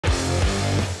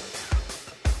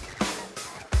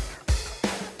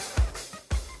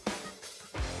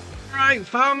Right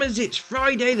farmers, it's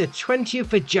Friday the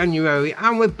 20th of January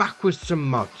and we're back with some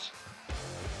mods.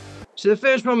 So the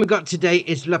first one we got today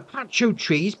is Lapacho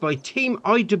Trees by Team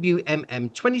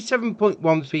IWMM, 27.13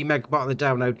 megabyte on the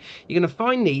download. You're going to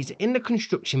find these in the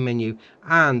construction menu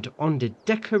and under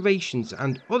decorations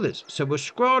and others. So we'll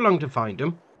scroll along to find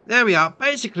them. There we are.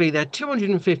 Basically they're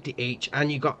 250 each and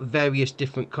you got various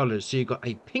different colours. So you've got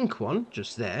a pink one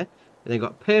just there, then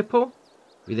got purple,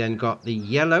 we then got the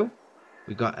yellow,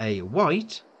 we got a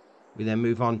white, we then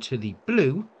move on to the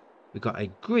blue, we got a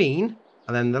green,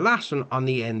 and then the last one on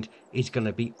the end is going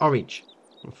to be orange.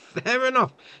 Fair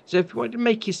enough. So if you want to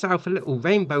make yourself a little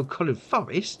rainbow coloured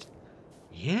forest,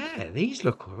 yeah, these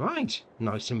look alright.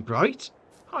 Nice and bright.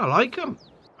 I like them.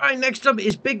 Right, next up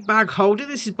is Big Bag Holder.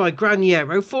 This is by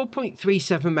Graniero,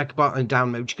 4.37 megabyte on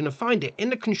download. You're going to find it in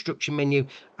the construction menu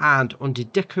and under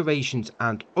decorations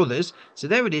and others. So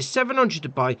there it is, 700 to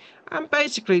buy. And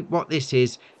basically what this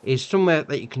is somewhere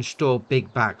that you can store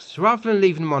big bags. So rather than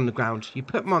leaving them on the ground, you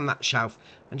put them on that shelf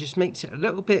and just makes it a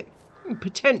little bit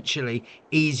potentially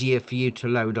easier for you to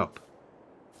load up.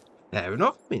 Fair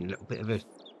enough. I mean, a little bit of a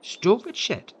storage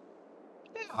shed.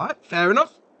 Yeah, all right, fair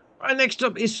enough. Right, next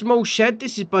up is Small Shed.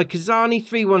 This is by Kazani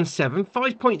 317,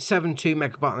 5.72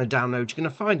 megabyte on the download. You're going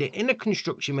to find it in the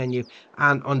construction menu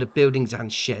and under buildings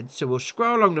and sheds. So we'll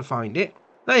scroll along to find it.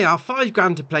 They are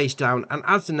 £5 to place down, and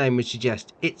as the name would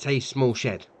suggest, it's a small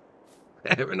shed.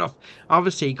 Fair enough.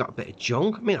 Obviously, you got a bit of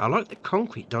junk. I mean, I like the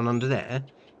concrete done under there.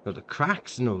 Got the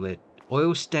cracks and all the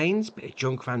oil stains, bit of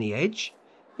junk around the edge.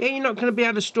 Yeah, you're not going to be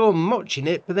able to store much in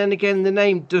it, but then again, the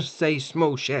name does say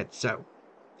small shed, so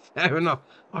fair enough.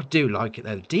 I do like it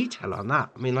though, the detail on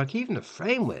that. I mean, like even the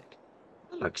framework,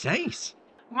 that looks ace.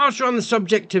 Whilst we're on the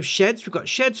subject of sheds, we've got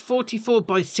Sheds 44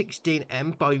 by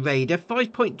 16M by Raider,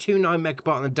 5.29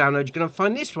 megabyte on the download. You're going to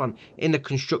find this one in the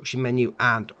construction menu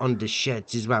and under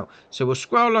sheds as well. So we'll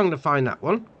scroll along to find that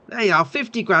one. There you are,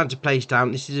 £50 to place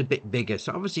down. This is a bit bigger,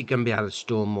 so obviously you're going to be able to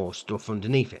store more stuff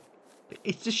underneath it. But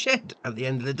it's a shed at the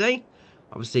end of the day.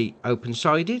 Obviously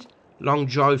open-sided, long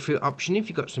drive-through option if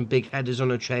you've got some big headers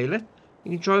on a trailer.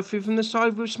 You can drive through from the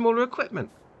side with smaller equipment.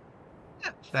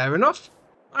 Yeah, fair enough.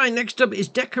 Alright, next up is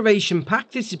Decoration Pack.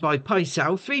 This is by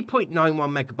Paisel, 3.91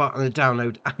 megabyte on the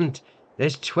download, and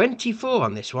there's 24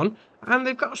 on this one, and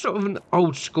they've got sort of an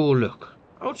old school look.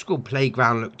 Old school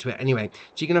playground look to it anyway.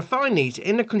 So you're going to find these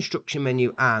in the construction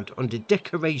menu and under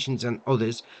decorations and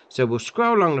others. So we'll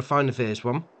scroll along to find the first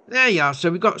one. There you are.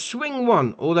 So we've got Swing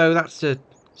 1, although that's a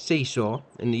seesaw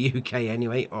in the UK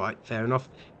anyway. Alright, fair enough.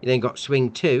 You then got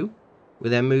Swing 2. We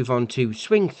then move on to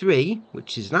Swing 3,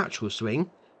 which is an actual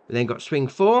swing. We then got Swing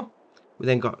 4. We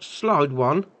then got Slide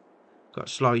 1. Got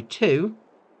Slide 2.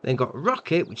 Then got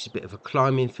Rocket, which is a bit of a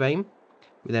climbing frame.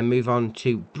 We then move on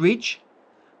to Bridge.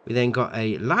 We then got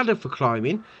a ladder for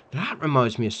climbing. That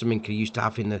reminds me of something I used to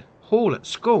have in the hall at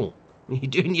school when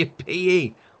you're doing your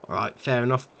PE. Alright, fair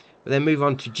enough. We then move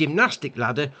on to Gymnastic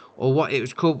Ladder, or what it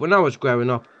was called when I was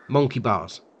growing up, Monkey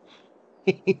Bars.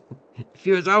 If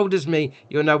you're as old as me,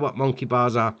 you'll know what monkey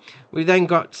bars are. We then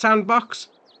got Sandbox.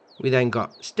 We then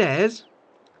got Stairs.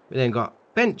 We then got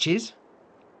Benches.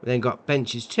 We then got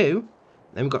Benches 2.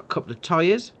 Then we've got a couple of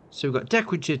tyres. So we've got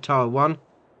Decorative Tyre 1.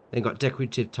 Then got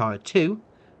Decorative Tyre 2.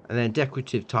 And then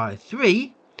Decorative Tyre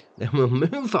 3. Then we'll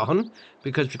move on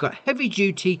because we've got Heavy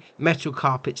Duty Metal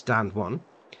Carpet Stand 1.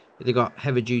 We've got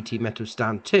Heavy Duty Metal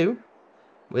Stand 2.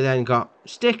 We then got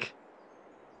Stick.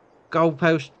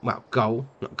 Goalpost, well, goal,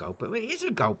 not goal, but it is a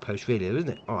goalpost really, isn't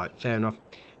it? Alright, fair enough.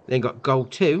 Then got goal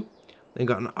 2. Then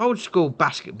got an old school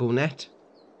basketball net.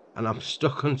 And I'm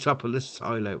stuck on top of the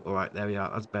silo. Alright, there we are,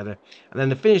 that's better. And then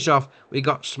to finish off, we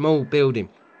got small building.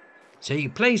 So you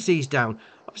place these down,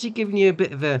 obviously giving you a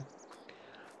bit of a,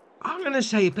 I'm going to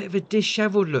say a bit of a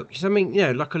dishevelled look. Something, you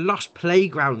know, like a lost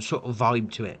playground sort of vibe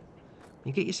to it.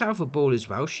 You get yourself a ball as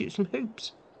well, shoot some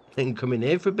hoops. Then come in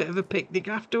here for a bit of a picnic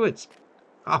afterwards.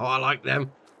 Oh, I like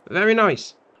them. Very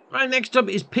nice. Right, next up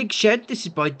is Pig Shed. This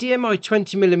is by DMI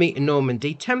 20mm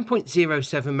Normandy, 10.07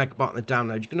 megabyte on the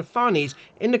download. You're going to find these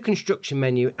in the construction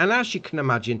menu and, as you can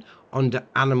imagine, under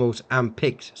animals and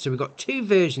pigs. So we've got two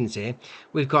versions here.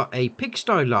 We've got a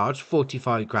Pigsty Large,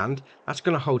 45 grand. That's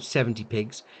going to hold 70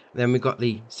 pigs. And then we've got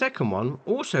the second one,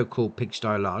 also called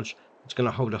Pigsty Large. It's going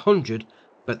to hold 100,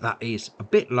 but that is a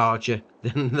bit larger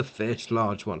than the first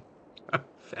large one.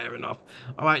 Fair enough.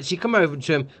 Alright, so you come over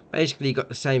to them. Basically, you got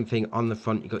the same thing on the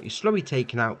front. You got your slurry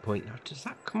taking out point. Now, does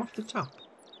that come off the top?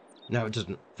 No, it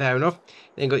doesn't. Fair enough.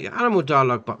 Then you got your animal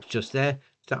dialogue box just there.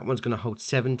 That one's going to hold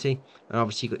 70. And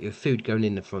obviously, you got your food going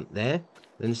in the front there.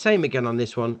 Then the same again on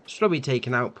this one. Slurry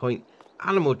taking out point.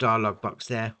 Animal dialogue box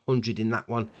there. 100 in that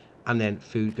one. and then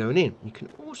food going in. You can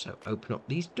also open up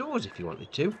these doors if you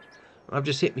wanted to. I've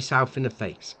just hit myself in the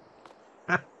face.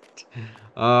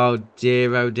 Oh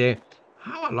dear, oh dear.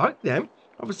 How I like them.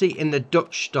 Obviously in the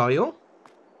Dutch style.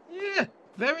 Yeah,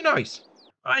 very nice.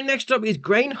 Right, next up is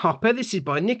Grain Hopper. This is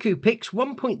by Niku Pix,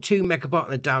 1.2 megabyte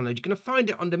on the download. You're going to find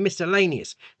it under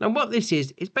miscellaneous. Now, what this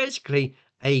is basically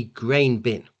a grain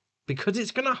bin because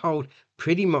it's going to hold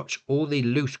pretty much all the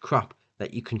loose crop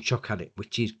that you can chuck at it,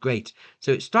 which is great.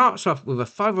 So it starts off with a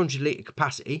 500 litre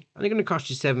capacity, and they're going to cost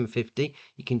you $7.50.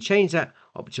 You can change that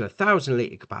up to 1,000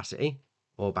 litre capacity,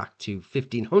 or back to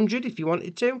 1,500 if you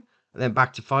wanted to, and then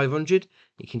back to 500.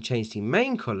 You can change the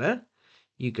main colour.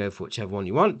 You go for whichever one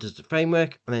you want, does the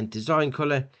framework, and then design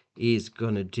color is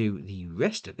going to do the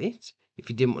rest of it.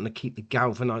 If you didn't want to keep the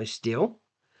galvanized steel.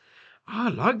 I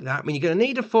like that. I mean, you're going to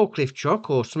need a forklift truck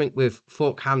or something with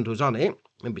fork handles on it.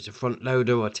 Maybe it's a front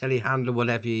loader or a telehandler,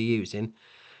 whatever you're using.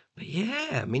 But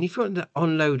yeah, I mean, if you want to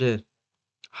unload a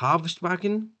harvest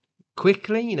wagon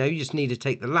quickly, you just need to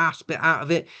take the last bit out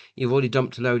of it. You've already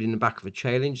dumped a load in the back of a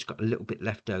trailer and just got a little bit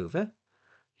left over.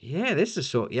 Yeah, this will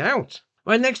sort you out.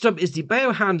 Right, next up is the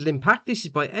Bale Handling Pack. This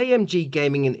is by AMG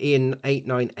Gaming and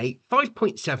Ian898,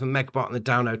 5.7 megabyte on the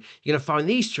download. You're going to find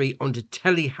these three under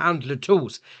telehandler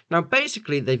tools. Now,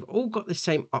 basically, they've all got the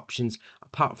same options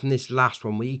apart from this last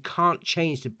one where you can't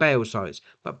change the bale size.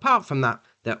 But apart from that,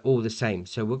 they're all the same.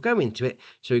 So we'll go into it.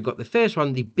 So we've got the first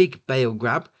one, the big bale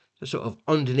grab. So sort of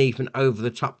underneath and over the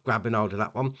top grabbing hold of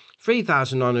that one.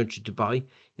 3,900 to buy.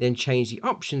 Then change the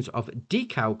options of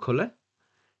decal colour,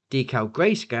 decal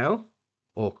grayscale,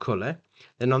 or colour.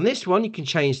 Then on this one you can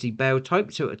change the bale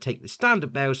type, so it'll take the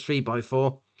standard bales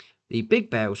 3x4, the big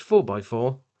bales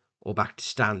 4x4, or back to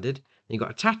standard. Then you've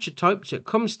got attacher type, so it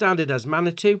comes standard as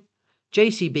Manitou,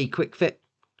 JCB quick fit,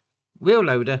 wheel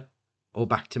loader, or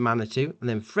back to Manitou. And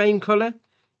then frame colour,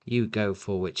 you go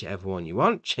for whichever one you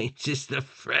want. Changes the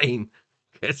frame.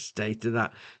 Good state of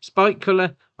that. Spike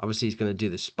colour, obviously he's going to do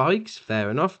the spikes, fair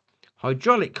enough.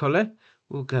 Hydraulic colour,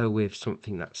 we'll go with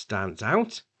something that stands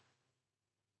out.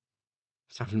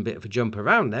 It's having a bit of a jump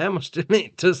around there, I must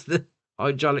admit. Does the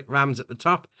hydraulic rams at the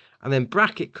top, and then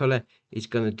bracket colour is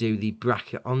going to do the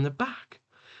bracket on the back.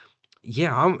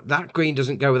 Yeah, that green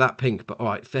doesn't go with that pink, but all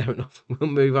right, fair enough. We'll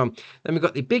move on. Then we've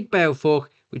got the big bale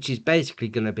fork, which is basically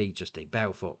going to be just a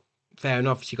bale fork. Fair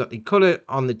enough. So you've got the colour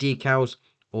on the decals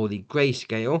or the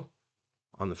grayscale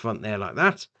on the front there like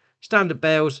that. Standard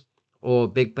bales or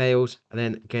big bales, and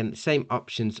then again, the same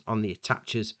options on the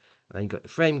attachers. And then you've got the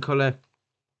frame colour,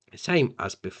 same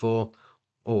as before,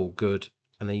 all good.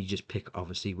 And then you just pick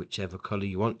obviously whichever colour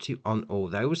you want to on all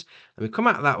those. And we come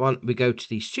out of that one, we go to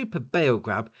the super bale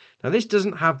grab. Now this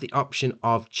doesn't have the option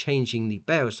of changing the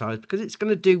bale size because it's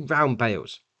going to do round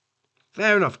bales.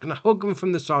 Fair enough, going to hug them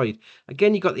from the side.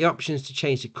 Again, you've got the options to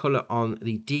change the colour on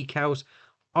the decals,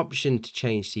 option to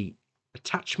change the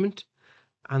attachment,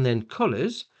 and then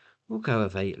colours, we'll go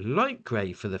with a light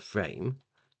grey for the frame.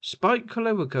 Spike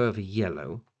colour, we'll go with a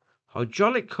yellow.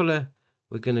 Hydraulic colour,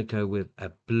 we're going to go with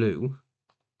a blue.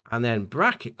 And then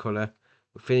bracket colour,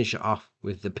 we'll finish it off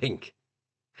with the pink.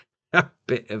 A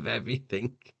bit of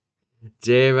everything.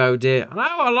 Dear, oh dear. Oh,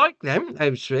 I like them,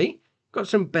 those three. Got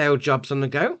some bale jobs on the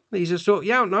go. These will sort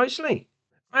you out nicely.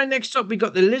 Right, next up, we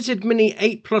got the Lizard Mini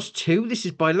 8+2. This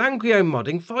is by Langrio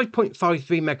Modding, 5.53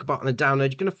 megabyte on the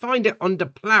download. You're going to find it under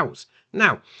ploughs.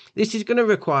 Now, this is going to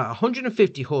require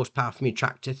 150 horsepower from your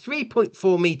tractor,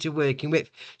 3.4 metre working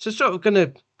width. So sort of going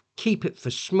to keep it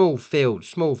for small fields,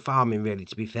 small farming really,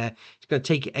 to be fair. It's going to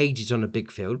take you ages on a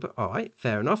big field, but all right,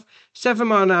 fair enough. 7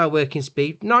 mile an hour working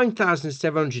speed,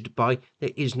 9,700 to buy.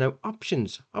 There is no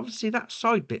options. Obviously, that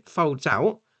side bit folds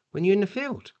out when you're in the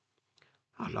field.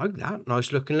 I like that.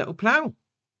 Nice looking little plough.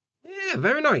 Yeah,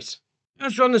 very nice.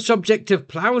 As we're on the subject of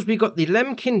ploughs, we got the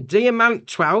Lemkin Diamant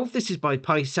 12. This is by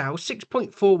Paisal,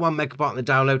 6.41 megabyte on the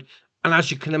download. And as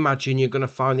you can imagine, you're going to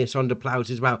find this under ploughs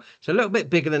as well. So a little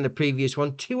bit bigger than the previous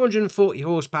one. 240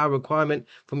 horsepower requirement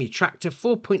from your tractor,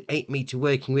 4.8 metre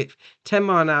working width, 10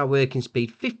 mile an hour working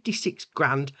speed, 56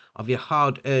 grand of your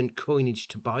hard-earned coinage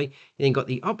to buy. You then got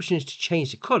the options to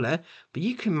change the colour, but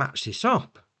you can match this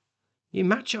up. You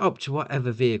match it up to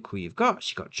whatever vehicle you've got.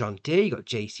 So you've got John Deere, you've got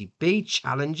JCB,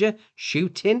 Challenger,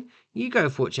 Shooting. You go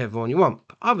for whichever one you want.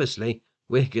 But obviously,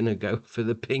 we're going to go for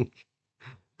the pink.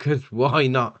 Because why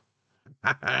not?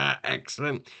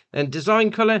 Excellent. Then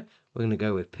design colour, we're going to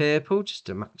go with purple just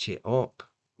to match it up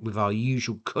with our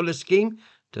usual colour scheme.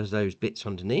 Does those bits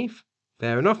underneath.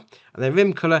 Fair enough. And then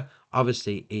rim colour,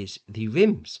 obviously, is the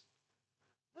rims.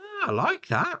 I like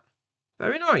that.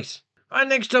 Very nice. Right,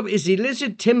 next up is the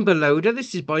Lizard Timber Loader.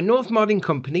 This is by North Modding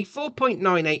Company,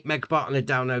 4.98 megabyte on the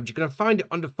download. You're going to find it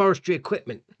under forestry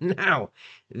equipment. Now,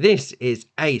 this is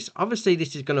ace. Obviously,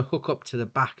 this is going to hook up to the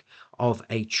back of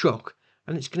a truck,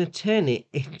 and it's going to turn it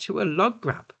into a log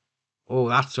grab. Oh,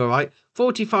 that's all right.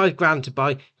 45 grand to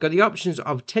buy. Got the options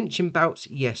of tension belts,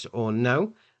 yes or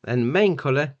no. And main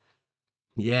colour,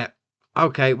 yeah.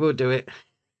 Okay, we'll do it.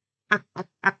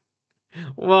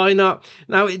 Why not?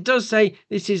 Now, it does say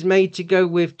this is made to go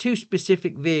with two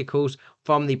specific vehicles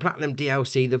from the Platinum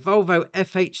DLC, the Volvo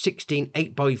FH16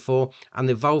 8x4 and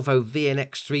the Volvo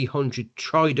VNX 300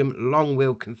 Trident long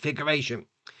wheel configuration.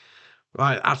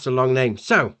 Right, that's a long name.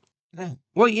 So,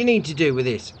 what you need to do with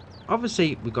this,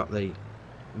 obviously, we've got the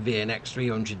VNX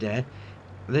 300 there.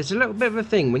 There's a little bit of a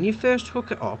thing. When you first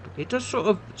hook it up, it does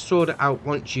sort it out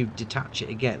once you detach it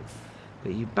again.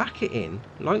 But you back it in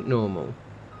like normal.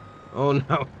 Oh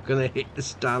no, gonna hit the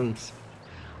stands.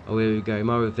 Oh, here we go, am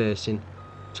I reversing?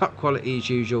 Top quality as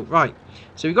usual. Right,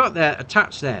 so we got there,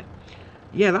 attached there.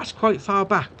 Yeah, that's quite far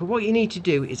back, but what you need to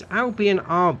do is LB and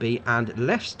RB and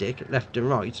left stick, left and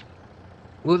right,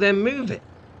 will then move it.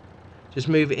 Just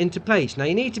move it into place. Now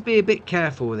you need to be a bit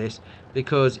careful with this,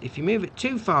 because if you move it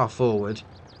too far forward,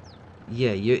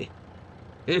 yeah,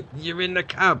 you're in the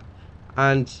cab,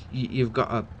 and you've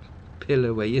got a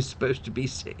pillar where you're supposed to be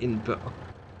sitting, but...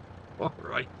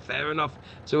 Alright, fair enough.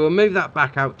 So we'll move that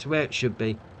back out to where it should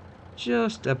be.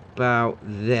 Just about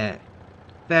there.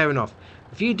 Fair enough.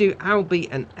 If you do LB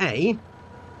and A,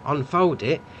 unfold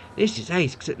it, this is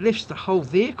ace because it lifts the whole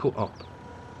vehicle up.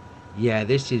 Yeah,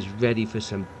 this is ready for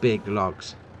some big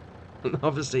logs. And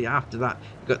obviously after that,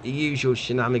 you've got the usual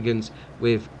shenanigans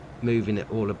with moving it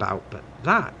all about. But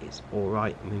that is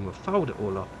alright. I mean, we'll fold it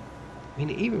all up. I mean,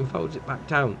 it even folds it back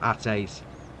down. That's ace.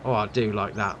 Oh, I do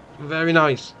like that. Very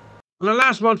nice. And the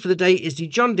last mod for the day is the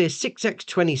John Deere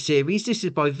 6X20 series. This is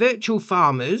by Virtual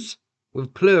Farmers,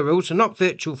 with plural, so not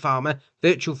Virtual Farmer,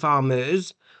 Virtual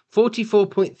Farmers.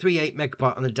 44.38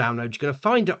 megabyte on the download. You're going to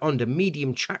find it under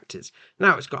medium tractors.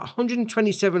 Now, it's got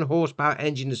 127 horsepower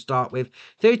engine to start with,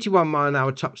 31 mile an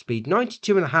hour top speed,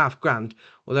 92.5 grand,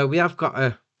 although we have got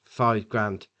a 5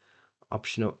 grand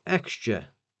optional extra.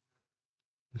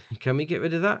 Can we get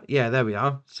rid of that? Yeah, there we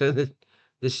are. So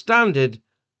the standard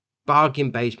bargain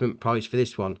basement price for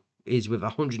this one is with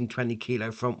 120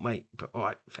 kilo front weight, but all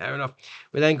right, fair enough.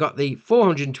 We then got the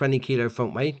 420 kilo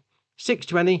front weight,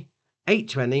 620,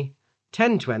 820,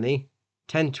 1020,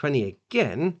 1020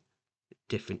 again,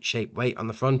 different shape weight on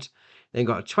the front. Then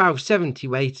got a 1270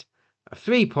 weight, a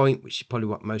 3-point, which is probably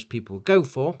what most people will go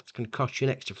for. It's going to cost you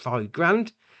an extra 5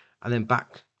 grand, and then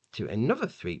back to another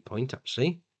 3-point.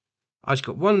 Actually, I just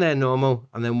got one there normal,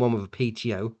 and then one with a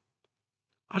PTO.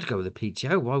 I'd go with a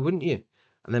PTO, why wouldn't you?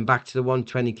 And then back to the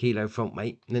 120 kilo front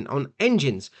weight. And then on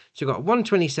engines, so we've got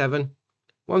 127,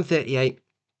 138,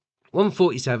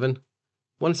 147,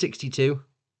 162,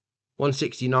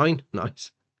 169,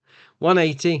 nice,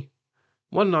 180,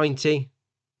 190,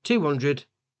 200,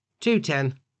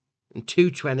 210, and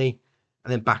 220,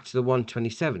 and then back to the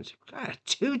 127. So,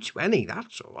 220,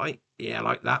 that's all right. Yeah, I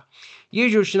like that.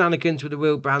 Usual shenanigans with the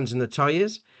wheel brands and the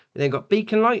tyres. We then got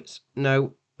beacon lights,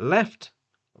 no, left,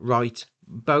 right,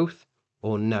 both,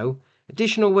 or no.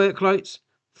 Additional work lights,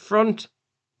 front,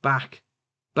 back,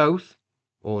 both,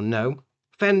 or no.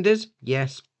 Fenders,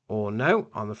 yes or no,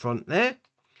 on the front there.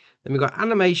 Then we've got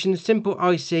animation, simple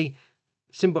IC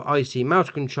mouse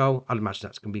control. I'd imagine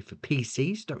that's going to be for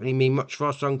PCs. Don't really mean much for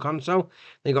us on console.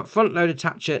 Then you've got front load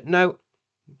attacher, no.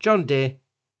 John Deere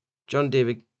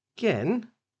again.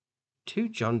 2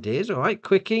 John Deeres, all right.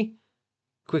 Quickie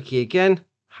again.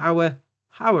 Hauer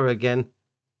again.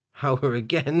 Hauer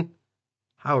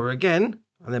again,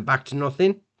 and then back to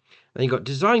nothing. Then you got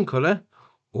design color.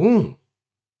 Ooh,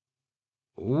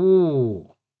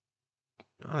 oh,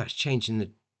 that's changing the.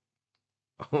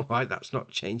 All right, that's not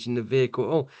changing the vehicle.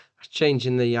 Oh, that's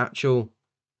changing the actual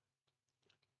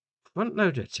front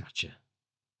loader attacher.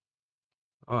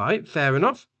 All right, fair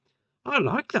enough. I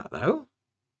like that though.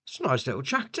 It's a nice little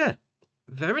tractor.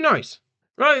 Very nice.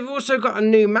 Right, we've also got a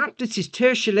new map. This is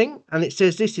Terschelling, and it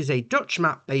says this is a Dutch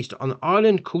map based on an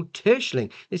island called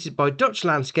Terschelling. This is by Dutch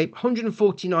Landscape,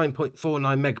 149.49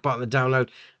 megabyte on the download,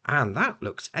 and that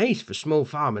looks ace for small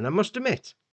farming, I must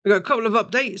admit. We've got a couple of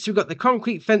updates. We've got the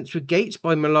Concrete Fence with Gates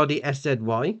by Melody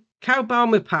SZY, Cow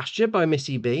Barn with Pasture by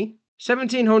Missy B,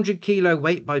 1700 kilo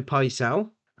weight by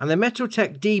Pycel, and the Metal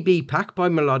Tech DB pack by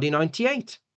Melody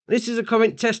 98. This is a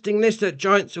current testing list that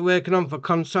Giants are working on for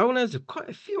console. There's quite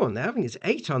a few on there. I think it's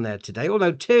 8 on there today,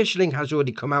 although Terschelling has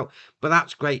already come out, but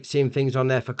that's great seeing things on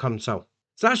there for console.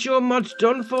 So that's your mods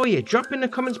done for you. Drop in the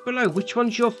comments below which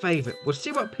one's your favourite. We'll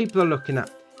see what people are looking at.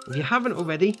 If you haven't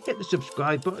already, hit the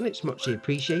subscribe button, it's muchly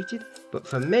appreciated. But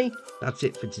for me, that's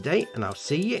it for today, and I'll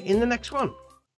see you in the next one.